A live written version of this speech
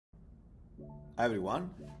Hi everyone,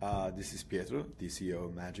 this is Pietro, the CEO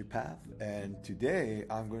of MagicPath, and today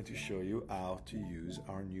I'm going to show you how to use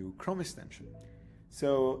our new Chrome extension.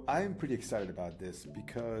 So I'm pretty excited about this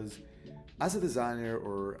because as a designer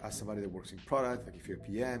or as somebody that works in product, like if you're a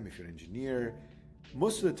PM, if you're an engineer,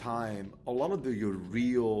 most of the time, a lot of your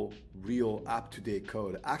real up-to-date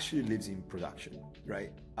code actually lives in production,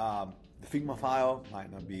 right? The Figma file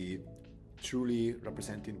might not be truly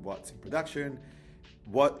representing what's in production.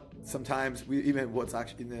 Sometimes what's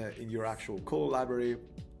actually in your actual code library,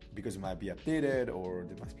 because it might be updated or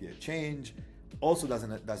there must be a change, also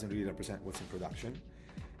doesn't really represent what's in production.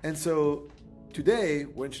 And so today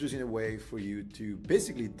we're introducing a way for you to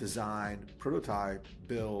basically design, prototype,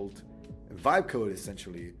 build, vibe code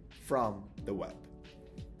essentially from the web.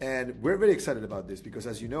 And we're very excited about this because,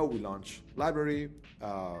 as you know, we launched library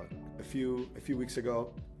a few weeks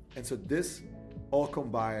ago, and so this all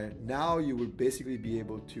combined, now you will basically be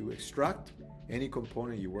able to extract any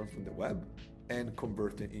component you want from the web and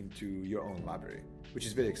convert it into your own library, which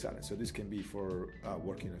is very exciting. So this can be for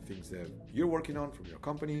working on things that you're working on from your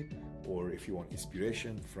company, or if you want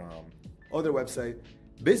inspiration from other websites,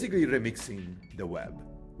 basically remixing the web,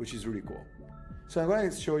 which is really cool. So I'm going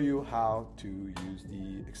to show you how to use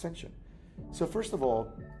the extension. So first of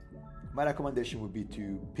all, my recommendation would be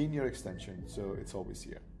to pin your extension so it's always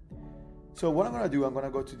here. So what I'm going to do, I'm going to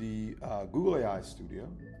go to the Google AI Studio,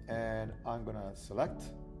 and I'm going to select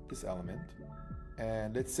this element.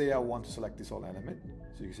 And let's say I want to select this whole element.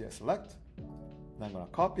 So you can see I select, and I'm going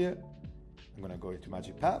to copy it. I'm going to go into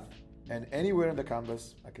MagicPath, and anywhere in the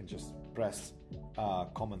canvas, I can just press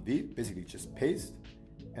Command V, basically just paste.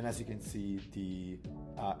 And as you can see, the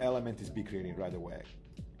element is being created right away.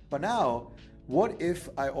 But now, what if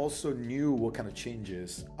I also knew what kind of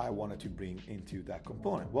changes I wanted to bring into that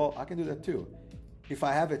component? Well, I can do that too. If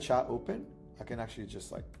I have a chat open, I can actually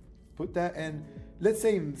just like put that. And let's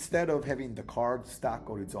say instead of having the card stack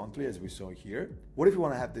horizontally as we saw here, what if you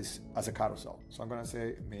want to have this as a carousel? So I'm going to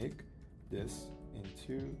say make this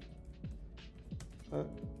into a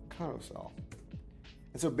carousel.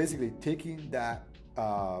 And so basically taking that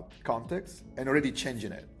context and already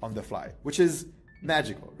changing it on the fly, which is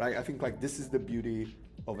magical, right? I think like this is the beauty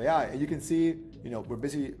of AI. And you can see, we're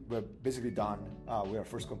basically done with our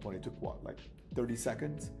first component. It took what, like 30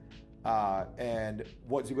 seconds? And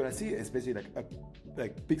what you're gonna see is basically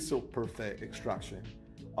like pixel perfect extraction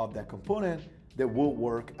of that component that will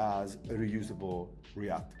work as a reusable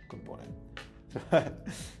React component.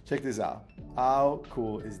 Check this out. How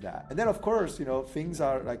cool is that? And then of course, things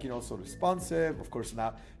are like, so responsive. Of course,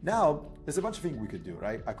 now there's a bunch of things we could do,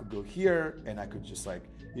 right? I could go here and I could just like,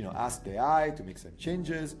 ask the AI to make some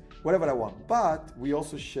changes, whatever I want. But we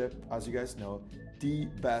also ship, as you guys know, the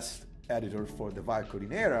best editor for the vibe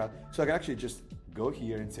coding era. So I can actually just go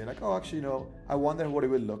here and say like, oh, actually, I wonder what it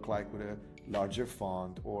would look like with a larger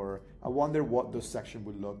font, or I wonder what those sections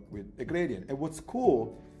would look with a gradient. And what's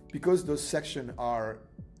cool, because those sections are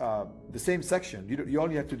the same section, you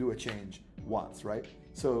only have to do a change once, right?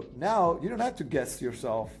 So now you don't have to guess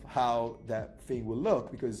yourself how that thing will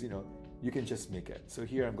look, because you can just make it. So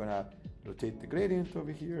here I'm gonna rotate the gradient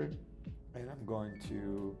over here, and I'm going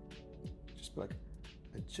to just put like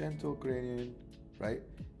a gentle gradient, right?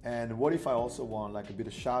 And what if I also want like a bit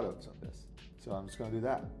of shadows on this? So I'm just gonna do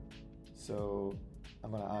that. So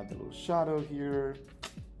I'm gonna add a little shadow here.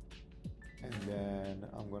 And then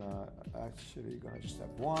I'm gonna just have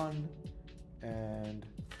one, and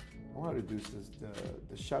I want to reduce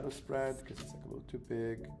the shadow spread because it's like a little too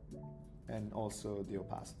big, and also the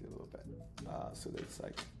opacity a little bit, so that it's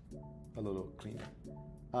like a little cleaner.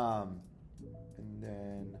 And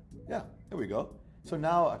then yeah, there we go. So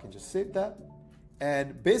now I can just save that,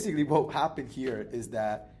 and basically what happened here is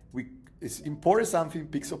that it's imported something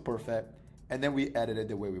pixel perfect, and then we edited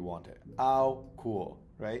the way we want it. How cool,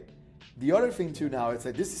 right? The other thing too now, it's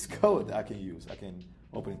like this is code that I can use. I can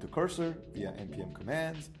open it to cursor via npm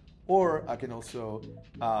commands, or I can also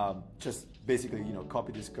just basically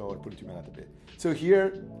copy this code, put it to my database. So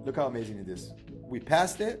here, look how amazing it is. We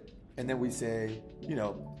passed it, and then we say,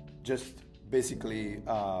 just basically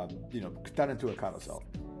turn into a carousel.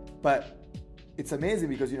 But it's amazing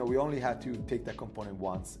because we only had to take that component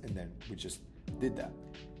once, and then we just did that.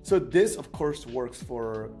 So this, of course, works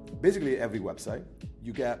for basically every website.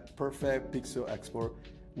 You get perfect pixel export.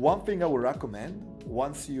 One thing I would recommend,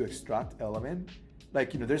 once you extract element,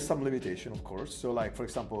 like, there's some limitation, of course. So like, for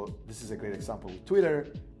example, this is a great example with Twitter.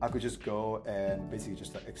 I could just go and basically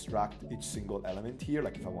just extract each single element here.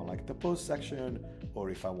 Like if I want like the post section, or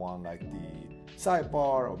if I want like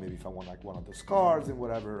sidebar, or maybe if I want like one of those cards and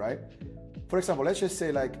whatever, right? For example, let's just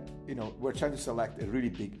say like, we're trying to select a really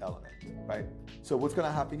big element, right? So what's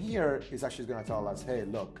gonna happen here is actually gonna tell us, hey,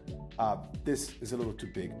 look, this is a little too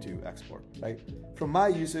big to export, right? From my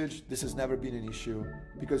usage, this has never been an issue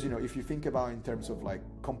because, if you think about in terms of like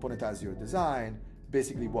componentize your design,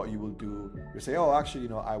 basically what you will do, you say, oh, actually,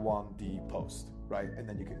 I want the post, right? And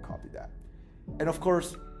then you can copy that. And of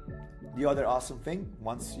course, the other awesome thing,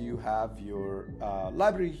 once you have your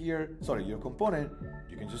library here, your component,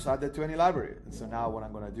 you can just add that to any library. And so now what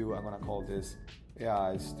I'm gonna do, I'm gonna call this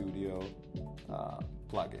AI Studio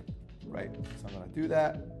plugin, right? So I'm gonna do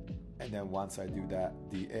that. And then once I do that,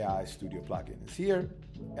 the AI Studio plugin is here,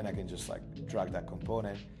 and I can just like drag that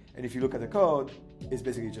component. And if you look at the code, it's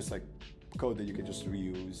basically just like code that you can just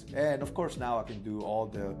reuse. And of course, now I can do all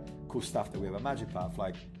the cool stuff that we have at MagicPath,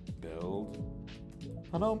 like build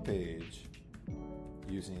an home page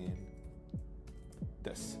using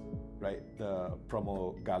this, right? The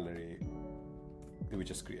promo gallery that we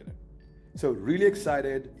just created. So really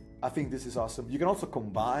excited. I think this is awesome. You can also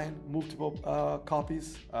combine multiple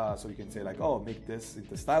copies. So you can say like, oh, make this in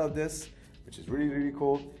the style of this, which is really, really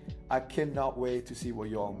cool. I cannot wait to see what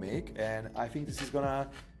you all make. And I think this is gonna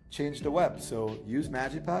change the web. So use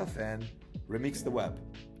MagicPath and remix the web.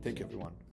 Thank you, everyone.